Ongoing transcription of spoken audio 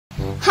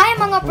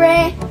mga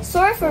pre!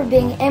 Sorry for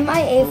being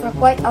MIA for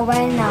quite a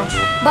while now,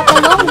 but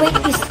the long wait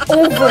is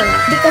over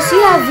because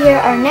we have here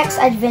our next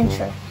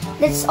adventure.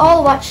 Let's all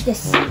watch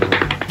this.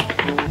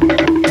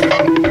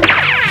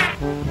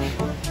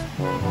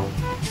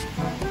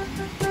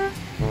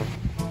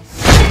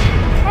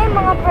 Hey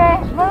mga pre!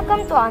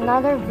 Welcome to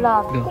another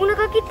vlog. Kung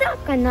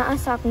nakakita ka na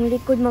sa akong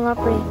likod mga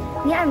pre,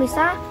 ni ami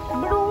sa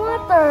Blue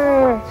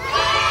Water!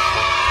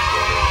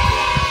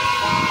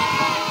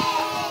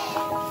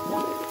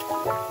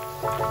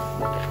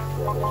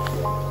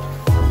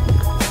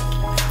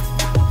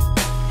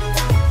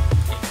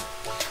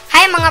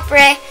 Hi mga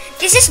pre!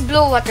 This is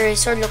Bluewater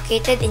Resort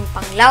located in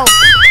Panglao.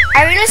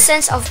 A real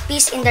sense of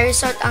peace in the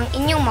resort ang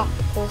inyong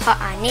makukuha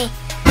ani.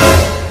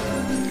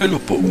 Ano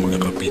po mga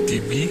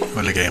ka-PTV?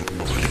 Maligayang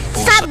pagbabalik po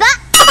Saba!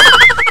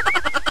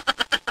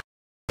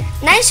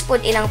 Nice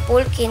pod ilang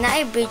pool kay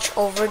naay bridge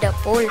over the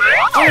pool.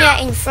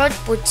 Unya in front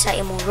pod sa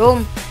imong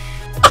room.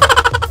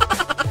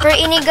 Pero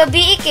ini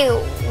gabi kay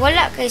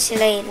wala kay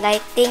sila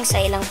lighting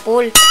sa ilang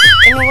pool.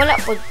 Kaya wala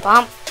pod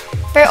pump.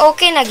 Pero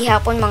okay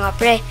naghihapon mga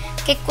pre.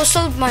 Kay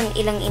kusog man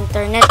ilang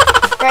internet.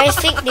 Pero I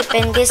think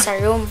depende sa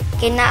room.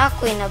 Kay naa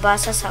ako'y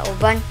nabasa sa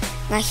uban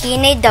nga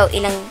hinay daw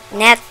ilang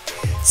net.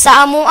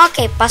 Sa amua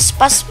kay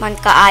paspas man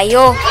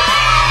kaayo.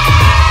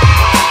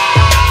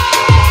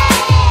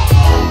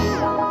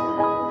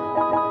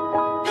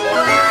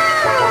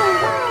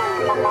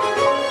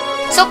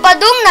 So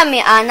padung na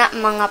mi ana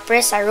mga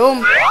pre sa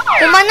room.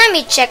 Humana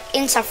mi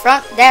check-in sa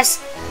front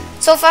desk.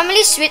 So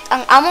family suite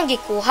ang among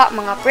gikuha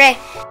mga pre.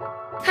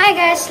 Hi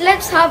guys,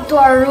 let's have to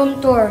our room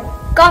tour.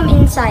 Come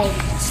inside.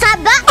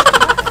 Saba!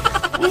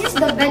 This is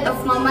the bed of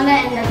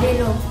Mamala and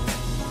Nadelo.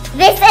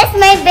 This is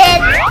my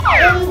bed.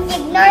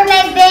 Ignore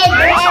my bed.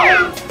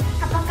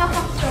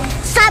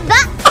 Saba!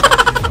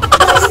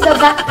 This is the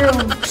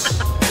bathroom. This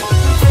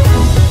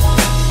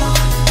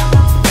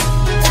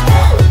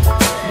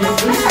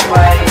is my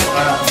bed.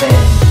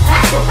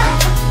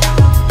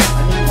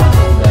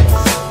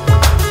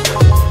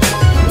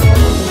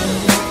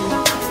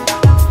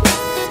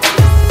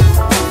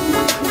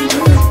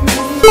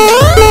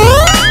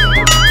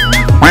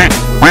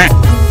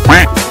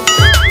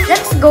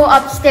 Let's go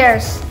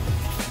upstairs.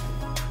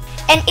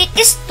 And it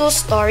is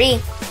 2-story.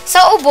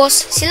 Sa ubos,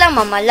 sila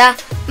mamala.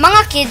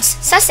 Mga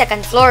kids sa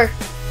second floor.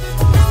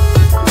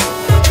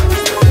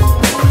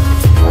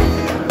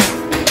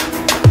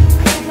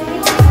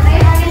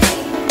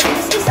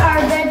 This is our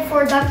bed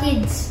for the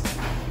kids.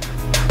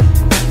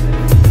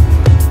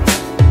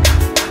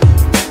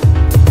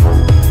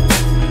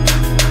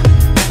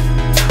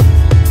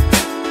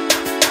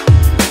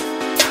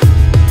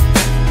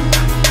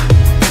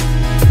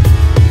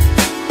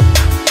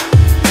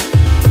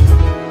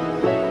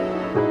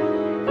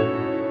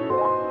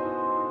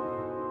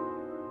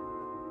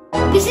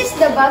 This is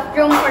the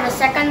bathroom for the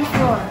second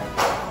floor.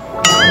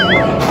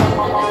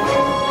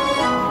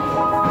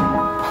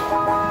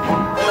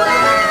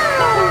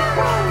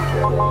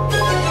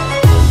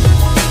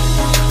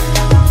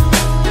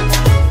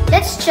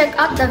 Let's check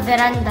out the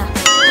veranda.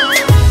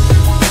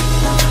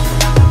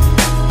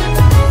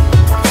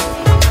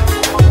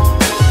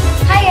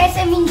 Hi guys,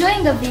 I'm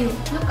enjoying the view.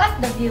 Look at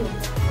the view.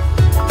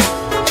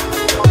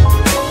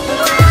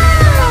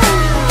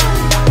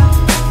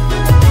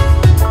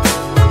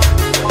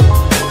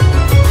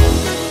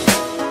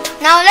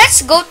 Now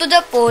let's go to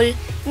the pool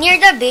near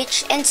the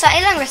beach and sa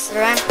ilang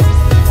restaurant.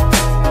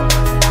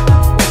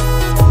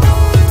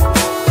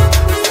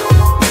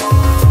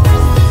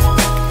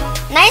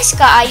 Nice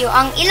kaayo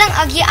ang ilang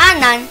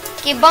agianan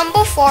kay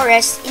bamboo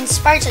forest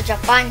inspired sa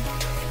Japan.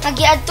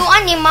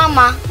 Nagiadtuan ni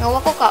mama nga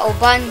wako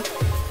kauban.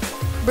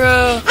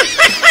 Bruh.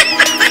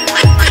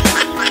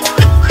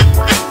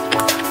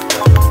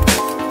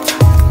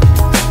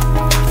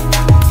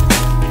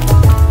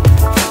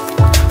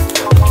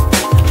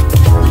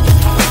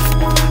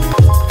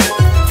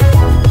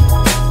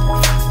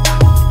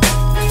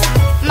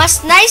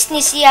 Mas nice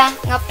ni siya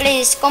nga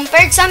place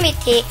compared sa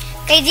mithi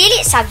kay dili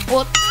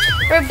sagbot.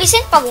 Pero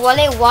bisan pag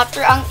walay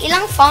water ang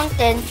ilang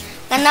fountain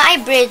nga naay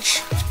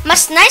bridge,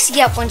 mas nice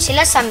gyapon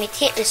sila sa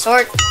mithi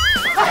resort.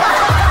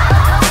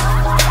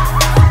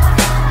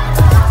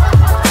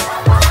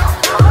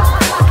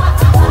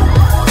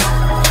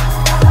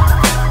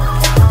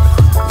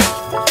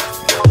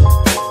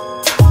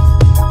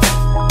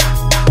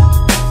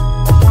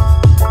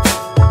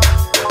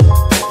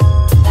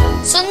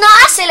 So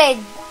naa sila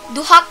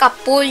duha ka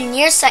pool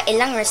near sa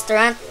ilang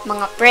restaurant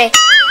mga pre.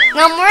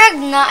 Nga murag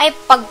na ay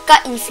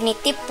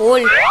pagka-infinity pool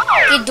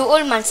kay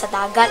duol man sa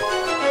dagat.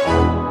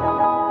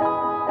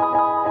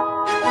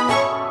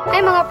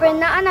 Ay mga pre,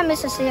 naa namin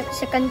sa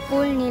second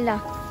pool nila.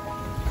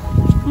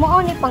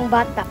 Mao ni pang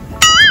bata.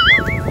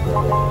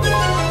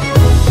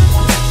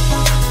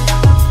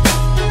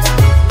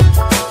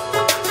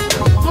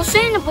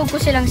 Musuy na po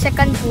ko silang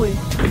second pool.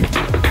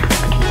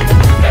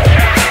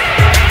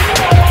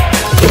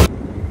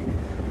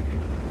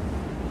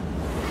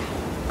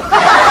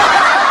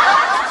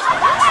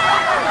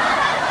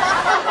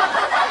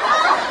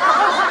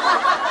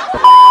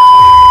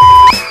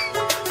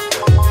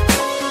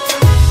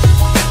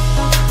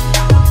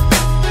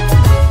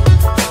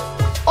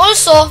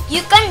 Also,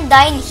 you can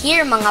dine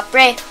here mga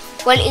pre,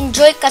 while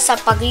enjoy ka sa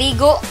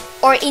pagligo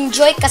or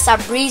enjoy ka sa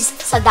breeze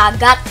sa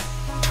dagat.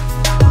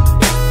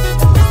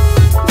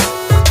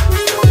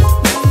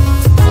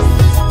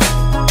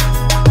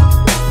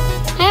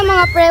 Hey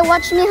mga pre,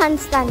 watch me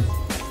handstand.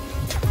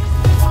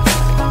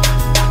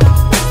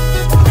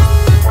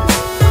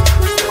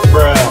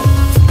 Bruh.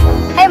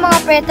 Hey mga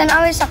pre,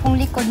 tanawin sa kong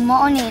likod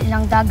mo ni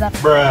ilang dagat.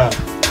 Bruh.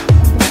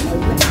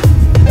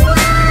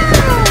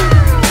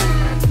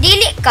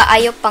 Dili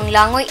kaayo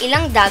panglangoy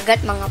ilang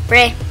dagat mga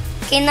pre,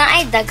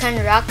 kinaay daghan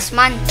rocks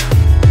man.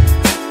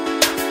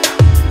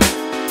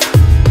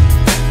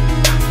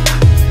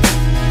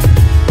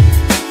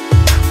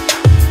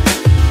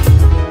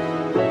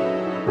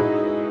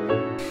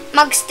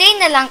 Magstay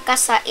na lang ka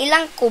sa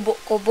ilang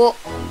kubo-kubo,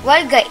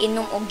 while ga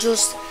inom og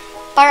juice,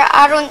 para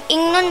aron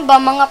ingnon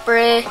ba mga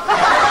pre.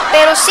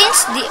 Pero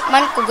since di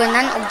man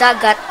kuganan og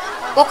dagat,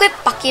 wakoy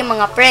paki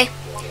mga pre,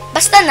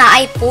 basta na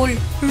ay pool.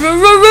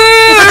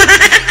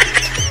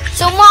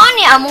 So mao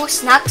ni among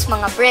snacks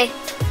mga pre,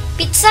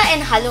 pizza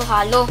and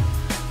halo-halo,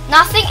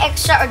 nothing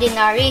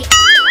extraordinary,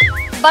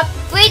 but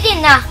pwede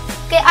na,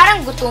 kay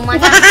arang gutuman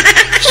na.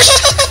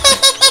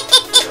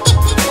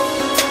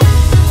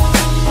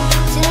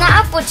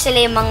 Sinaapod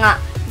sila yung mga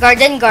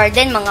garden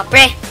mga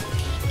pre.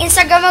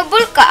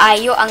 Instagrammable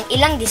kaayo ang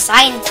ilang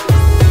design.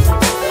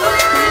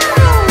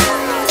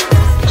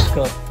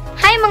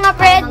 Hi mga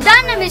pre,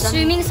 daan na may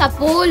swimming sa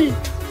pool.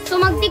 So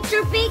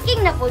mag-picture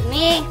taking na po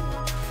mi.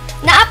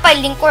 Naapay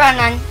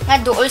lingkuranan nga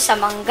duol sa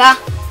mangga.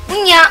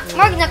 Unya,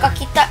 marg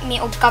nakakita mi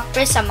og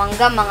kapre sa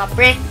mangga mga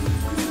pre.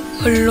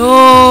 Hello.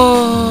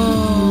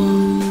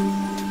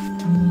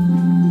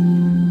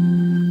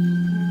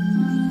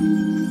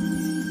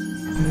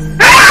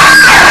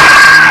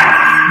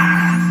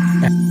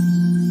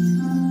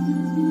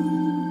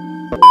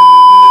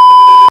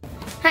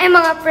 Hi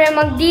mga pre,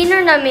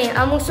 mag-dinner na mi.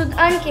 Among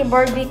sudan kay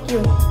barbecue.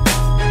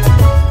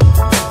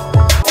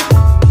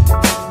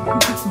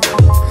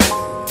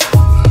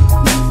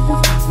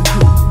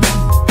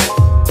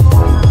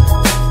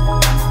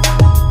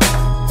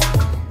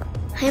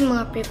 Hay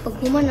mga pre, pag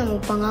human na mo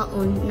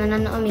pangaon,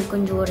 nananaami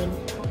conjuring.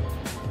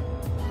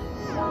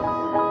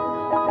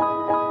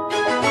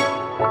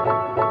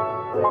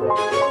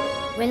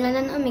 When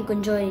nananaami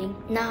conjuring,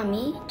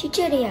 naami,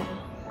 chicheria.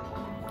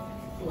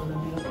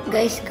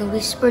 Guys,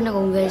 ga-whisper na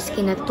kong guys,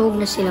 kinatog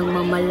na silang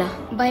mamala.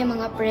 Bye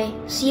mga pre,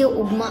 see you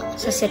ugma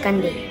sa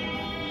second day.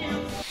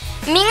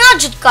 Mingaw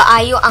jud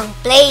kaayo ang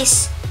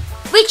place,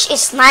 which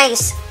is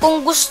nice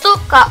kung gusto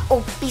ka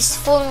og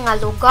peaceful nga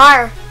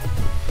lugar.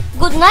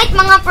 Good night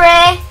mga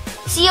pre!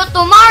 See you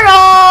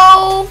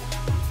tomorrow!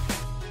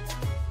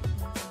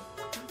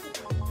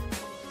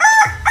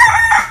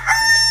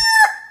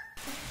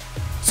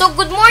 So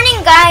good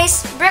morning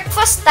guys!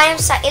 Breakfast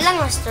time sa ilang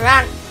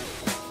restaurant.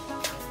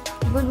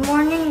 Good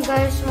morning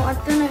guys, mo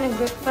ato na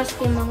nag-breakfast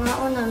kay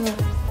mga namin.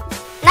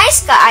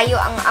 Nice kaayo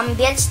ang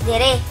ambience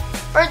dire.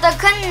 Pero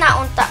daghan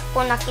na unta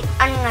ko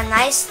nakit-an nga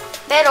nice.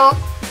 Pero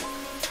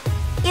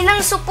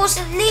ilang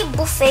supposedly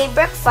buffet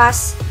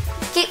breakfast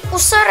kay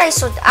usaray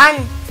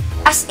sudan,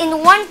 as in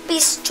one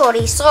piece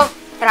chorizo,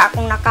 kaya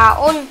akong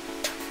nakaon.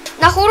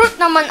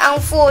 Nahurot naman ang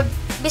food,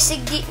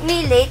 bisig di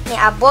mi late ni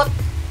abot.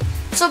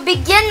 So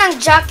bigyan ng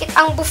jacket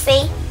ang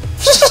buffet.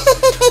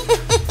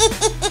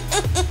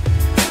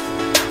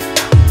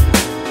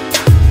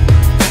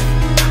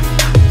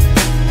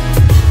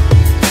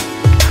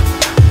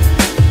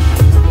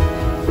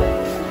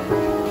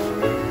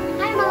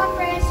 Hi mga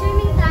pre,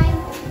 swimming time.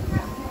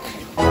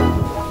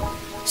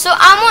 So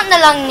amo na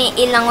lang ni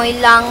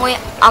ilangoy-langoy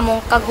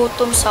among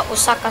kagutom sa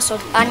usa ka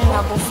sudan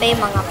nga buffet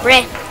mga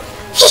pre.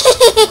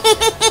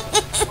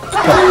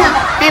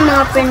 Hi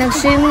mga pre,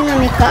 nag-swimming na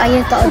may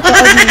kaayo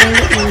taod-taod na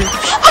malit namin.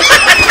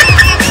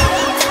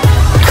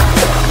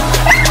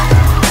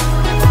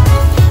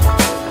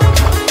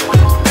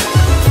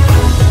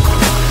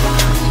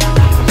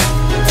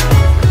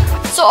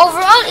 So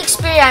overall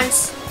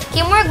experience,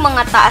 kimurg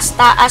mga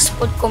taas-taas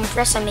pud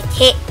kumpra sa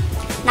mithi.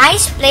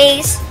 Nice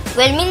place,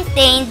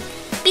 well-maintained,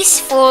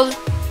 peaceful,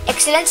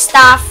 excellent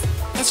staff,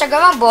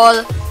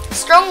 Instagrammable,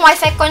 strong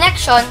Wi-Fi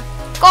connection.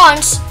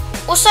 Cons,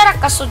 usa ra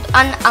ka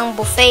sudan ang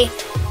buffet.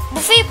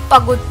 Buffet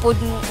pagud pud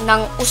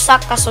ng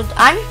usa ka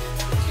sudan.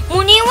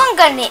 Muniwang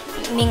gani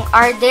ming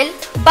Ardel,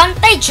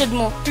 bantay jud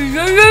mo.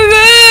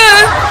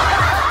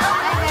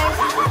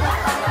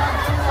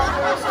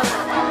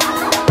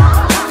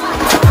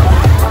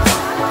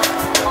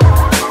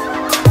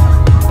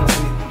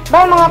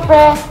 Bye mga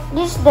pre,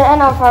 this is the end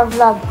of our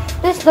vlog.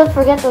 Please don't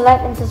forget to like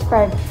and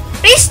subscribe.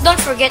 Please don't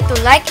forget to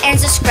like and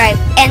subscribe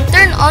and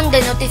turn on the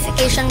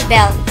notification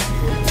bell.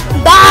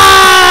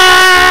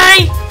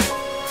 Bye!